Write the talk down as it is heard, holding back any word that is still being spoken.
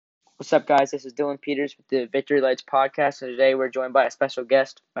What's up, guys? This is Dylan Peters with the Victory Lights podcast, and today we're joined by a special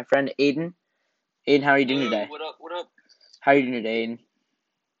guest, my friend Aiden. Aiden, how are you doing today? What up? What up? How are you doing today, Aiden?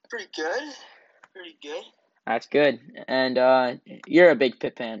 Pretty good. Pretty good. That's good. And you're a big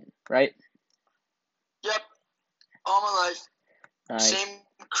Pitt fan, right? Yep. All my life. Nice. Same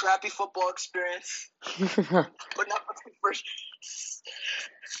crappy football experience. Putting up for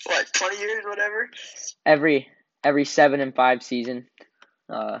 20 years, whatever. every 7-5 season,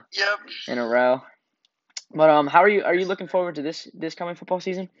 Yep. in a row. But how are you? Are you looking forward to this coming football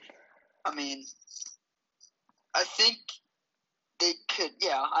season? I mean, I think they could.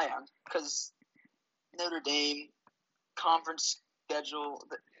 Yeah, I am, because Notre Dame conference schedule,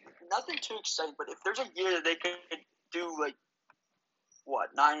 nothing too exciting. But if there's a year that they could do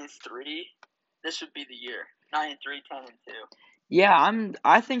 9-3, this would be the year. 9-3, 10-2. Yeah,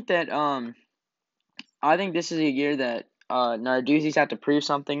 I think that I think this is a year that Narduzzi's have to prove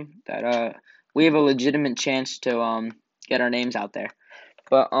something, that we have a legitimate chance to get our names out there.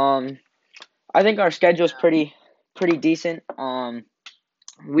 But I think our schedule's pretty decent.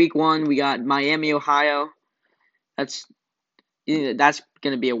 Week 1 we got Miami, Ohio. That's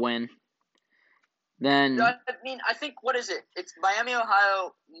gonna be a win. Then I mean, I think, what is it? It's Miami,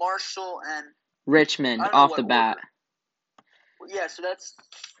 Ohio, Marshall, and Richmond off the bat. Yeah, so that's.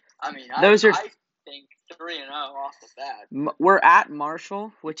 I mean, Those are. I think 3-0 off the bat. We're at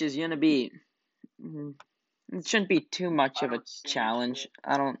Marshall, which is gonna be. It shouldn't be too much of a challenge.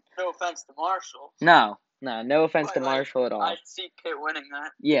 I don't. No offense to Marshall. No offense to Marshall at all. I see Pitt winning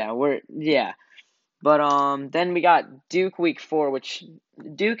that. Yeah. But then we got Duke week 4, which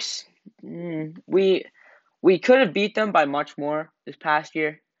Duke's we could have beat them by much more this past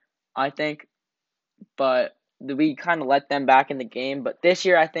year, I think, but we kind of let them back in the game. But this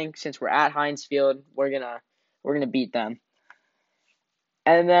year, I think since we're at Heinz Field, we're gonna beat them.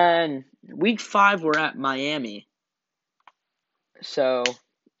 And then week 5, we're at Miami. So,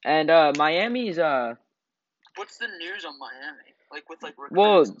 and Miami's What's the news on Miami? With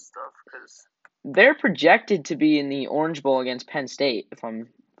recruits and stuff, because they're projected to be in the Orange Bowl against Penn State, if I'm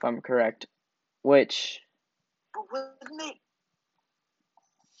correct. Which. But wouldn't they?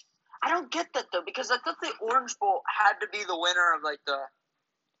 I don't get that though, because I thought the Orange Bowl had to be the winner of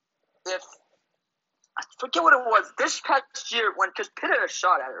if I forget what it was this past year because Pitt had a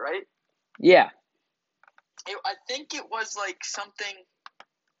shot at it, right? Yeah. I think it was something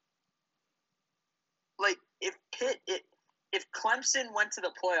if Clemson went to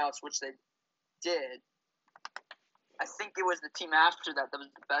the playoffs, which they did, I think it was the team after that was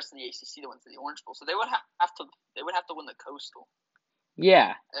the best in the ACC that went to the Orange Bowl. So they would have to win the Coastal.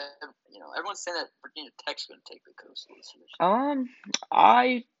 Yeah. Everyone's saying that Virginia Tech's going to take the Coastal this year.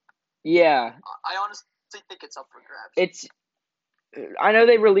 I honestly think it's up for grabs. I know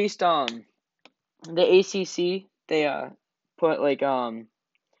they released the ACC. They put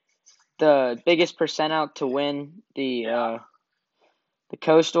the biggest percent out to win the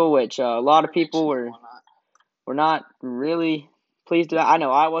Coastal, which a lot of people were not really pleased about. I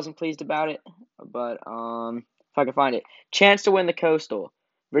know I wasn't pleased about it, but if I can find it, chance to win the Coastal.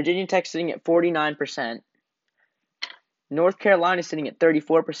 Virginia Tech sitting at 49%. North Carolina sitting at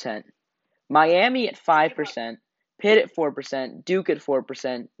 34%. Miami at 5%. Pitt at 4%. Duke at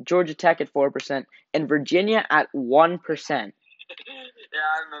 4%. Georgia Tech at 4%. And Virginia at 1%. Yeah,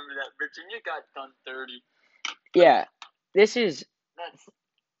 I remember that. Virginia got done 30. Yeah, this is.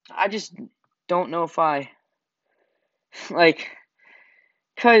 I just don't know if I.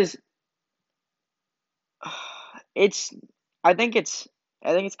 Because I think it's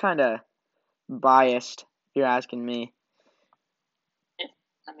kind of biased, if you're asking me.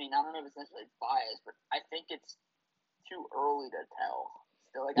 I mean, I don't know if it's necessarily biased, but I think it's too early to tell.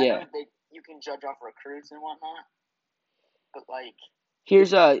 Still, Yeah. I know you can judge off recruits and whatnot, but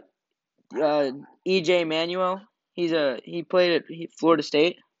here's EJ Manuel. He played at Florida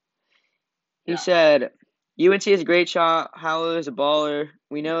State. He said, UNC is a great shot. Howell is a baller.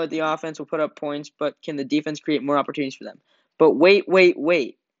 We know the offense will put up points, but can the defense create more opportunities for them? But wait.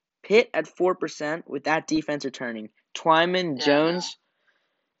 Pitt at 4% with that defense returning. Twyman, Jones.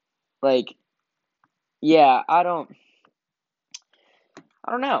 I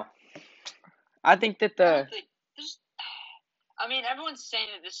don't know. I think that I mean, everyone's saying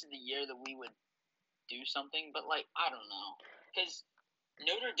that this is the year that we would do something, but I don't know, because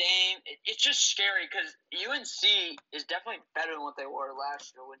Notre Dame, it's just scary because UNC is definitely better than what they were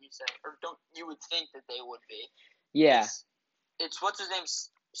last year. You would think that they would be. Yeah. It's what's his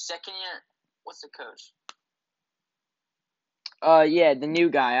name's second year. What's the coach? Yeah, the new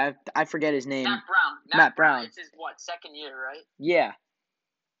guy. I forget his name. Matt Brown. Matt Brown. It's his second year, right? Yeah.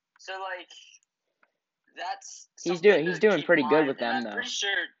 So like that's He's something doing to keep pretty in good mind. with them And I'm though. pretty sure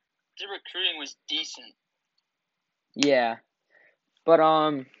the recruiting was decent. Yeah, but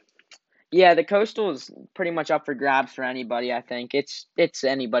yeah, the Coastal is pretty much up for grabs for anybody. I think it's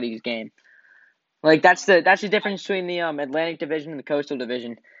anybody's game. Like that's the difference between the Atlantic Division and the Coastal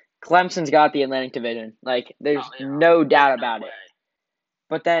Division. Clemson's got the Atlantic Division. Like there's Oh, yeah. no doubt There's no about way. it.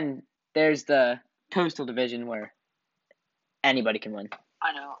 But then there's the Coastal Division where anybody can win.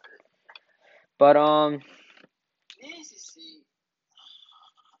 I know. But The ACC,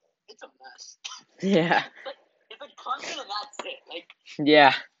 it's a mess. yeah. It's like Clemson and that's it. Like,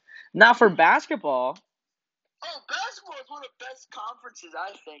 Yeah. Now for basketball. oh, basketball is one of the best conferences,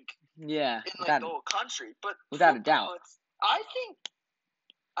 I think, Yeah. in like the whole country. But without a football, doubt. I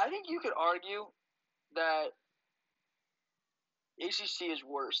think you could argue that ACC is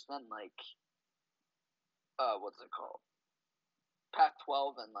worse than like what's it called?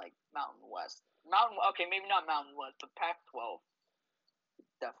 Pac-12 and like Mountain West. Okay, maybe not Mountain West, but Pac-12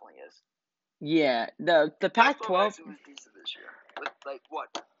 definitely is. Yeah, the Pac-12 Pac-12 actually was decent this year with like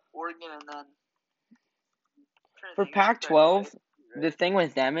what Oregon and then for Pac-12. The thing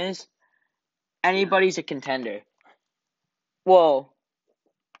with them is anybody's a contender. Well,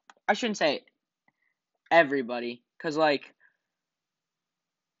 I shouldn't say everybody, because like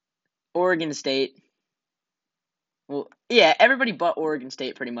Oregon State. Well, yeah, everybody but Oregon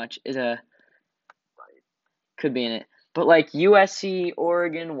State pretty much could be in it. But like USC,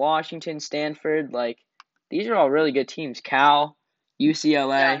 Oregon, Washington, Stanford, like these are all really good teams. Cal,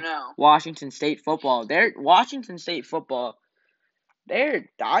 UCLA, Yeah, I know. Washington State football. Washington State football.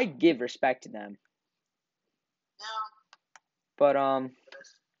 I give respect to them. Yeah. But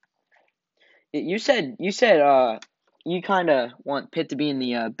you said you kind of want Pitt to be in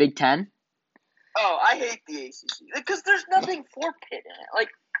the Big Ten. Oh, I hate the ACC because there's nothing for Pitt in it. Like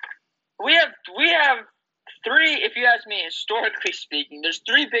we have three. If you ask me, historically speaking, there's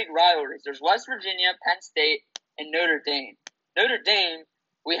three big rivalries. There's West Virginia, Penn State, and Notre Dame. Notre Dame,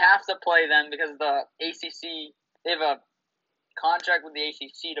 we have to play them because the ACC. They have a contract with the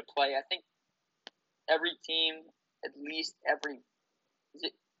ACC to play. I think every team at least every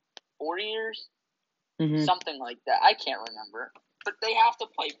 4 years, something like that. I can't remember. But they have to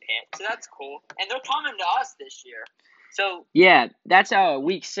play Pitt, so that's cool. And they're coming to us this year. So yeah, that's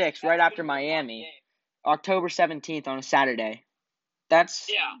week 6, right after Miami, October 17th on a Saturday. That's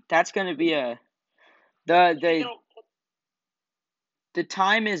gonna be the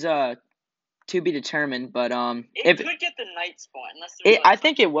time is to be determined, but it could get the night spot unless I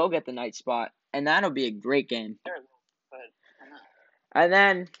think it will get the night spot, and that'll be a great game. And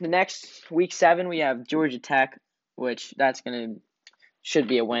then the next week 7 we have Georgia Tech, which should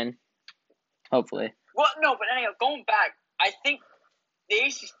be a win, hopefully. Well, no, but anyhow, going back, I think the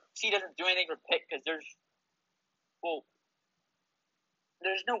ACC doesn't do anything for Pitt because there's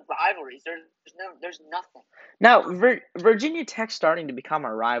no rivalries. There's nothing. Now, Virginia Tech's starting to become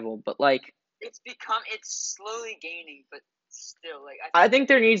a rival, but like it's slowly gaining, but still, like I think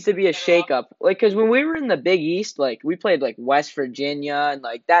there needs to be a shakeup, like because when we were in the Big East, like we played like West Virginia and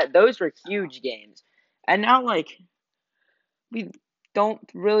like that. Those were huge games, and now like we don't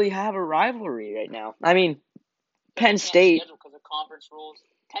really have a rivalry right now. I mean, Penn State because of conference rules.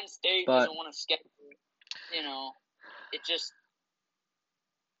 Penn State doesn't want to schedule.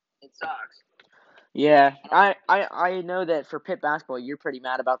 It sucks. Yeah, I know that for Pitt basketball, you're pretty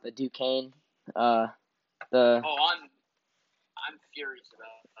mad about the Duquesne. I'm furious about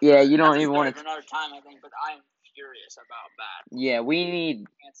it. Yeah, you don't even want to. Another time, I think, but I'm furious about that. Yeah, we need.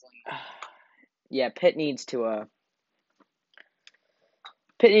 Yeah, Pitt needs to.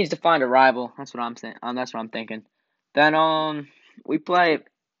 Pitt needs to find a rival. That's what I'm saying. That's what I'm thinking. Then we play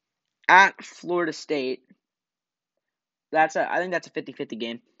at Florida State. I think that's a 50-50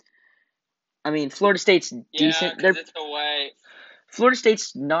 game. I mean, Florida State's decent. It's away. Florida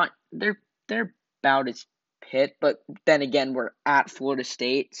State's not. They're about as Pitt, but then again, we're at Florida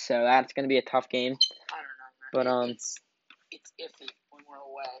State, so that's gonna be a tough game. I don't know, man. But it's iffy when we're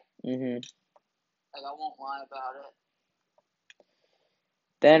away. Like I won't lie about it.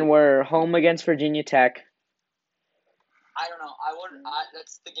 Then we're home against Virginia Tech. I don't know.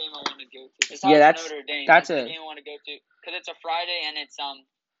 That's the game I want to go to. Yeah, that's Notre Dame. That's the game I want to go to because it's a Friday and it's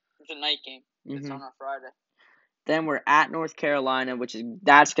a night game. It's on a Friday. Then we're at North Carolina,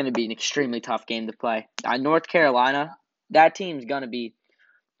 that's going to be an extremely tough game to play. North Carolina, that team's going to be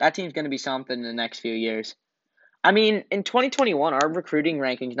something in the next few years. I mean, in 2021, our recruiting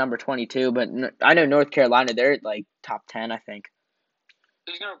ranking's number 22, but I know North Carolina, they're like top 10, I think.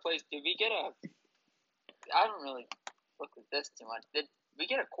 Who's going to replace? Did we get I don't really look at this too much. Did we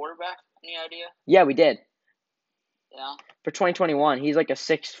get a quarterback? Any idea? Yeah, we did. Yeah. For 2021, he's like a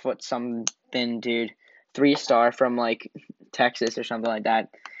 6 foot something dude, 3-star from like Texas or something like that.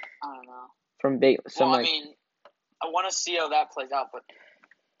 I don't know. From big, some Well, I like mean, I want to see how that plays out, but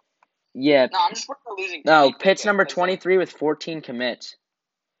yeah. no, I'm just worried about losing. No, Kenny Pitt's Pickett, number 'cause, like, 23 with 14 commits.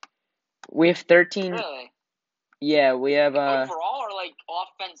 We have 13. really? Yeah, we have Overall, or like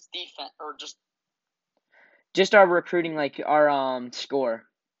offense, defense, or just our recruiting, like our score,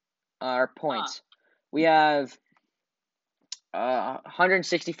 our points. We have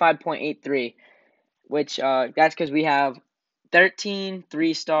 165.83, which that's because we have 13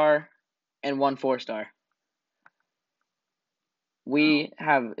 3-star and 1 4-star. We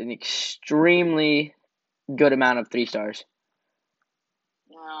have an extremely good amount of 3-stars.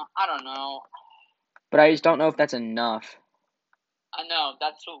 No, I don't know. But I just don't know if that's enough. I know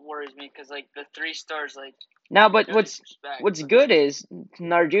that's what worries me because like the 3 stars, like Now, but no what's disrespect, good is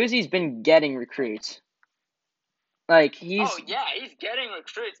Narduzzi's been getting recruits. Like oh yeah, he's getting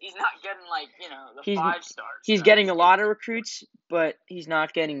recruits. He's not getting like the he's 5 stars. he's getting a lot of recruits, but he's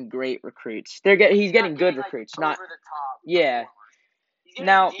not getting great recruits. He's getting good recruits, like, not over the top. yeah. He's getting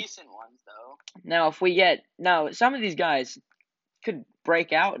Now decent ones though. Now if we get some of these guys could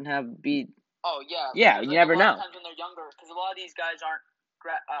break out and be. Oh yeah. Yeah, because, you like, never a lot know. Of times when they're younger, because a lot of these guys aren't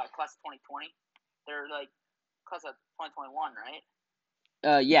class of 2020. They're like class of 2021, right?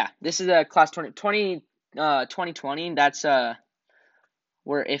 Yeah, this is a class 2020. That's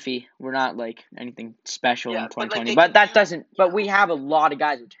we're iffy. We're not like anything special in 2020. But that doesn't. But we have a lot of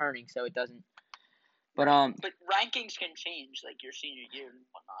guys returning, so it doesn't. But But rankings can change, like your senior year and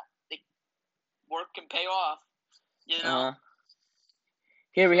whatnot. Work can pay off.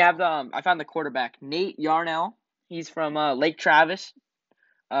 Here we have I found the quarterback, Nate Yarnell. He's from Lake Travis,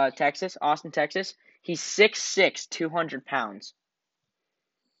 Texas, Austin, Texas. He's 6'6", 200 pounds.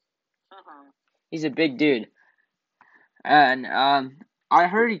 He's a big dude. And I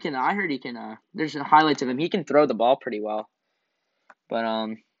heard he can. There's highlights of him. He can throw the ball pretty well. But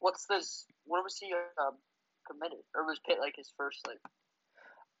what's this? Where was he committed, or was Pitt like his first like?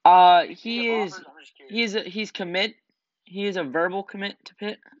 He's commit. He is a verbal commit to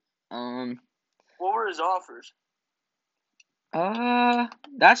Pitt. What were his offers?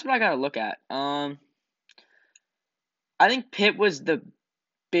 That's what I gotta look at. I think Pitt was the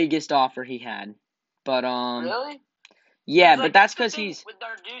biggest offer he had, but Really? Yeah, but that's because he's with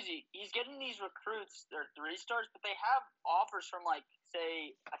Narduzzi. He's getting these recruits. They're 3 stars, but they have offers from like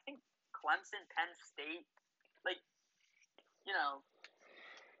say I think Clemson, Penn State, like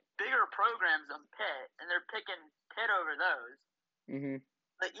bigger programs than Pitt, and they're picking Pitt over those.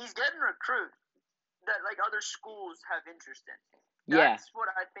 Like he's getting recruits that like other schools have interest in. That's what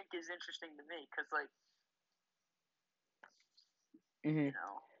I think is interesting to me, because like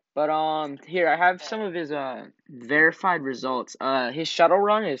But here I have some of his verified results. His shuttle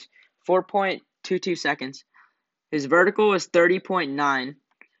run is 4.22 seconds. His vertical is 30.9.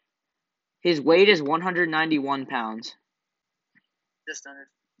 His weight is 191 pounds. Just under.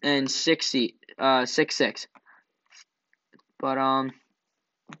 And 6'6". But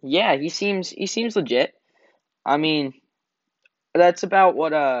yeah, he seems legit. I mean, that's about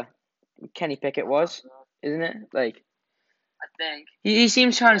what Kenny Pickett was, isn't it? Like, I think he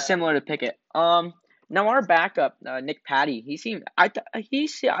seems kind of similar to Pickett. Now our backup, Nick Patty, he seemed Wait, Nick Patty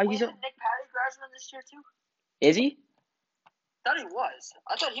graduating this year too? Is he? I thought he was.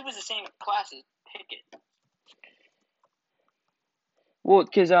 I thought he was the same class as Pickett. Well,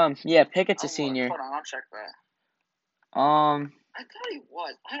 because Pickett's a senior. Hold on, I'll check that. I thought he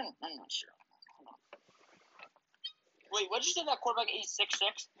was. I'm not sure. Hold on. Wait, what did you say that quarterback? He's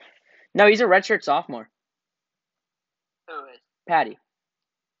 6'6"? No, he's a redshirt sophomore. Who is? Patty.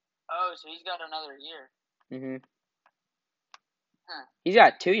 Oh, so he's got another year. Huh. He's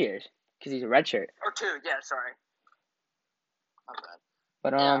got 2 years because he's a redshirt. Or 2, yeah. Sorry. My bad.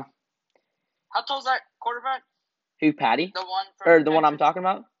 But how tall's that quarterback? Who, Patty? The one or the one I'm talking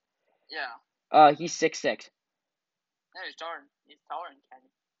about? Yeah. He's 6'6". No, he's taller. He's taller than Kenny.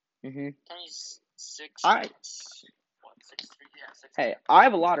 Kenny's 6'6". What, 6'3"? Yeah, 6'3". Hey, I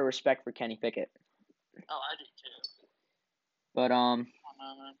have a lot of respect for Kenny Pickett. Oh, I do too. But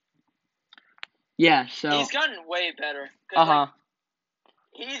yeah. So he's gotten way better. Like,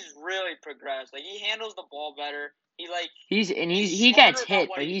 he's really progressed. Like he handles the ball better. He gets hit,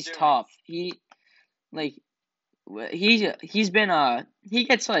 but he's tough. He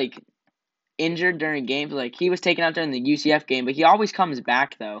gets like injured during games. Like he was taken out during the UCF game, but he always comes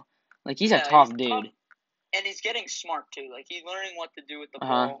back though. Like he's a tough dude. Tough. And he's getting smart too. Like he's learning what to do with the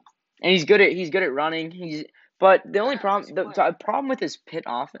ball. And he's good at running. But the only Yeah, problem, he's the quick. problem with this Pitt's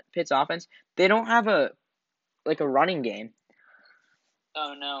offense, they don't have a running game.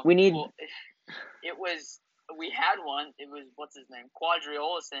 Oh no. We need. Well, it was we had one. It was what's his name, Quadri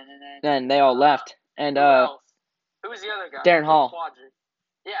Olson, and then Then they all left, and who else? Who was the other guy? Darren Hall. Quadri.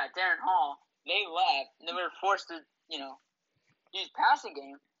 Yeah, Darren Hall. They left, and then we were forced to use passing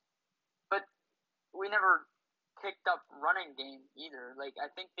game, but we never picked up running game either. Like I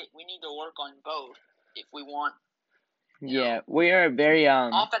think that we need to work on both if we want. Yeah, we are very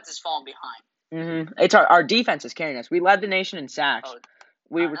Offense is falling behind. It's our defense is carrying us. We led the nation in sacks. Oh,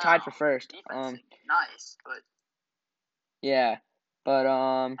 we were tied for first. Defense is nice, but yeah, but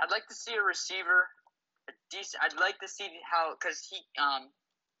I'd like to see a receiver. I'd like to see because he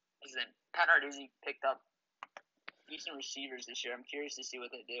his name Pat Narduzzi picked up decent receivers this year. I'm curious to see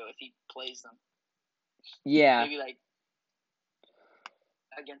what they do if he plays them. Yeah. Maybe like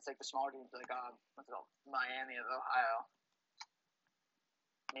against like the smaller teams like what's it called, Miami of Ohio.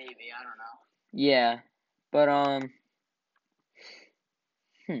 Maybe, I don't know. Yeah, but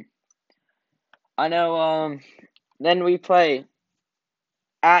I know then we play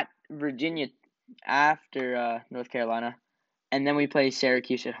at Virginia after North Carolina, and then we play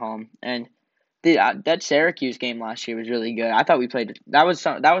Syracuse at home. And that Syracuse game last year was really good. I thought we played that was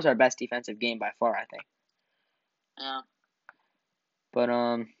our best defensive game by far, I think. Yeah. But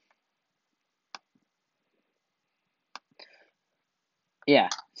yeah.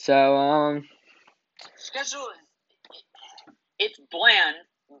 So schedule it's bland,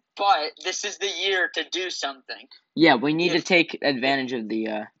 but this is the year to do something. Yeah, we need to take advantage of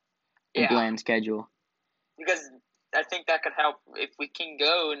the bland schedule. Because I think that could help if we can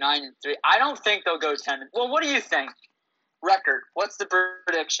go 9-3. I don't think they'll go 10. Well, what do you think? Record. What's the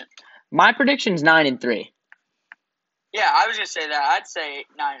prediction? My prediction's 9-3. Yeah, I was gonna say that. I'd say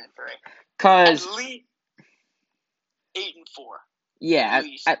 9-3. Cause at least 8-4. Yeah,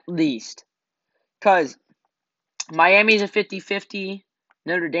 at least. Cause Miami's a 50-50,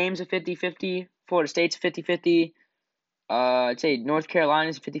 Notre Dame's a 50-50, Florida State's a 50-50. I'd say North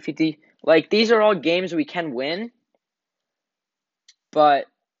Carolina's a 50-50. Like these are all games we can win, but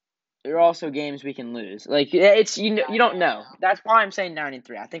there are also games we can lose. Like it's you don't know. That's why I'm saying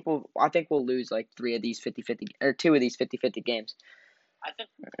 9-3. I think we'll lose like 3 of these 50-50 or 2 of these 50-50 games. I think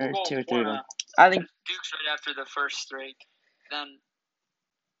or 2 or 3 of them. I think Duke's right after the first 3. Then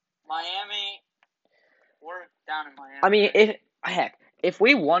Miami, we're down in Miami. I mean, if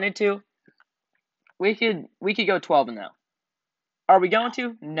we wanted to, we could go 12-0. Are we going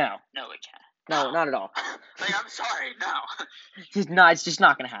to? No. No, we can't. No, not at all. Like, I'm sorry, no. It's just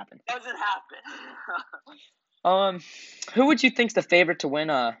not gonna happen. Doesn't happen. Who would you think's the favorite to win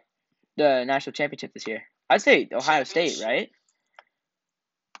the national championship this year? I'd say Ohio State, right?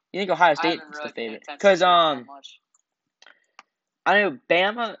 You think Ohio State's the favorite? Because I know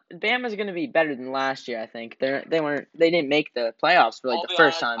Bama's gonna be better than last year. I think they didn't make the playoffs for like the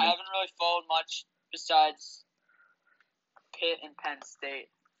first time. I haven't really followed much besides Pitt and Penn State.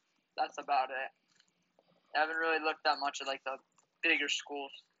 That's about it. I haven't really looked that much at like the bigger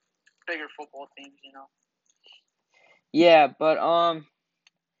schools, bigger football teams, Yeah, but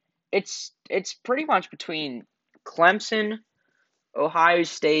it's pretty much between Clemson, Ohio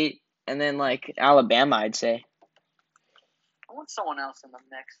State, and then like Alabama, I'd say. I want someone else in the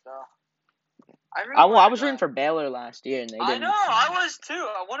mix though. I was rooting for Baylor last year, and they didn't. I know, I was too.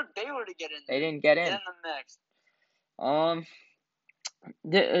 I wanted Baylor to get in. They didn't get in. Get in the mix.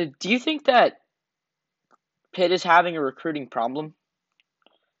 Do you think that Pitt is having a recruiting problem?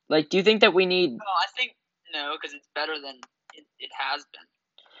 Like, do you think that we need? No, I think no, because it's better than it has been.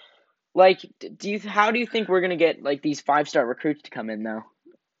 Like, how do you think we're gonna get like these 5-star recruits to come in though?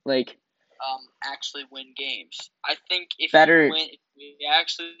 Like, actually win games. I think if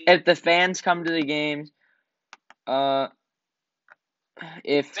if the fans come to the games,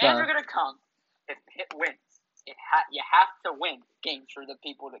 if fans are gonna come, if Pitt wins, you have to win games for the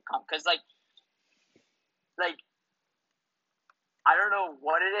people to come. Because like I don't know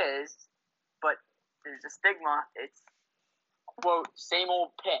what it is, but there's a stigma. It's quote same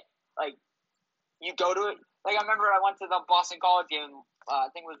old Pitt. Like you go to it. Like I remember I went to the Boston College game. I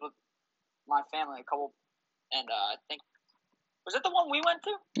think it was with my family, a couple, and I think was it the one we went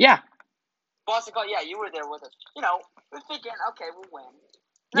to? Yeah. Boston College. Yeah, you were there with us. We're thinking, okay, we'll win.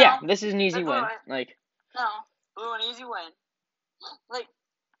 No, yeah, this is an easy win. Blew an easy win. Like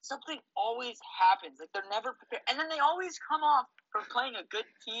something always happens. Like they're never prepared, and then they always come off from playing a good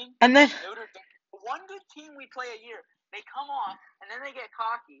team. And then Notre Dame, one good team we play a year, they come off, and then they get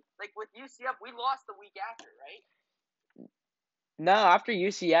cocky. Like with UCF, we lost the week after, right? No, after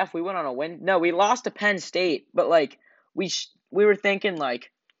UCF, we went on a win. No, we lost to Penn State, but like we were thinking like,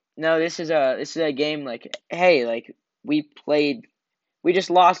 no, this is a game like, hey, like we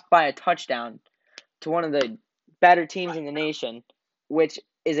just lost by a touchdown to one of the better teams in the nation, which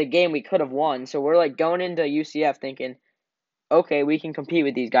is a game we could have won. So we're like going into UCF thinking, okay, we can compete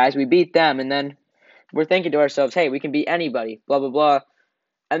with these guys. We beat them, and then we're thinking to ourselves, hey, we can beat anybody. Blah blah blah.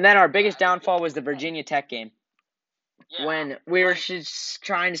 And then our biggest downfall was the Virginia Tech game when we were just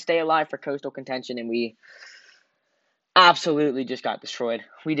trying to stay alive for coastal contention, and we absolutely just got destroyed.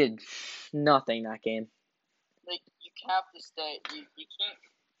 We did nothing that game. Like, you have to stay. You can't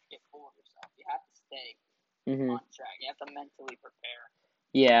get full of yourself. You have to stay Mm-hmm. on track. You have to mentally prepare.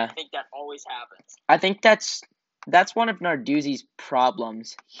 Yeah. I think that always happens. I think that's one of Narduzzi's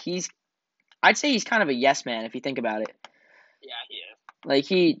problems. I'd say he's kind of a yes man if you think about it. Yeah, he is. Like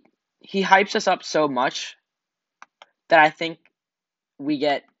he hypes us up so much that I think we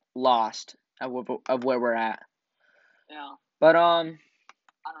get lost of where we're at. Yeah. But I don't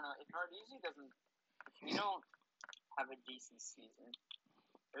know. If Narduzzi doesn't, if you don't have a decent season,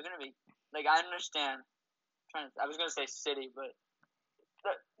 you're gonna be like, I understand. I was gonna say City, but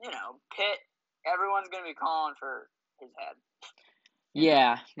Pitt. Everyone's gonna be calling for his head.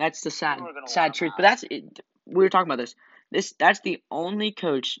 yeah, that's the sad People are gonna want sad him truth. out. But that's it. We were talking about this. That's the only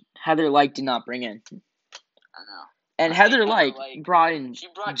coach Heather Lyke did not bring in. I know. And I Heather think Lyke brought in she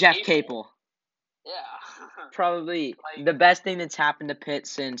brought Jeff Capel. Capel. Yeah. Probably Like, the best thing that's happened to Pitt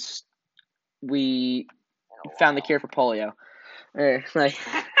since we found the cure for polio. Like,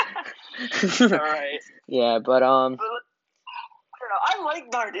 Alright. yeah, but I don't know. I like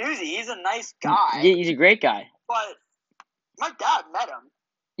Narduzzi. He's a nice guy. yeah, he's a great guy. But my dad met him.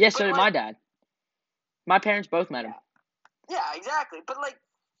 Yeah, so did my dad. My parents both met him. Yeah, exactly. But like,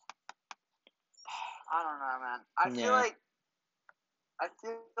 I don't know, man. I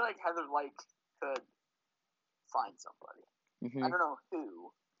feel like Heather Lyke could find somebody. Mm-hmm. I don't know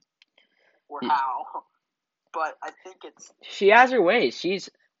who or how, but I think it's. She has her ways.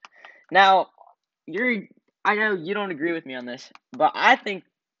 Now. I know you don't agree with me on this, but I think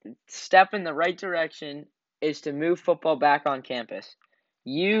the step in the right direction is to move football back on campus.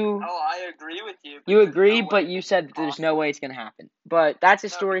 I agree with you. You agree, but you said there's no way it's going to happen. But that's a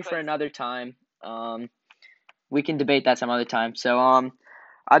story for another time. We can debate that some other time. So,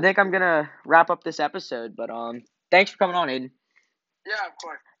 I think I'm going to wrap up this episode, but thanks for coming on, Aiden. Yeah, of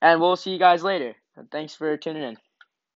course. And we'll see you guys later. Thanks for tuning in.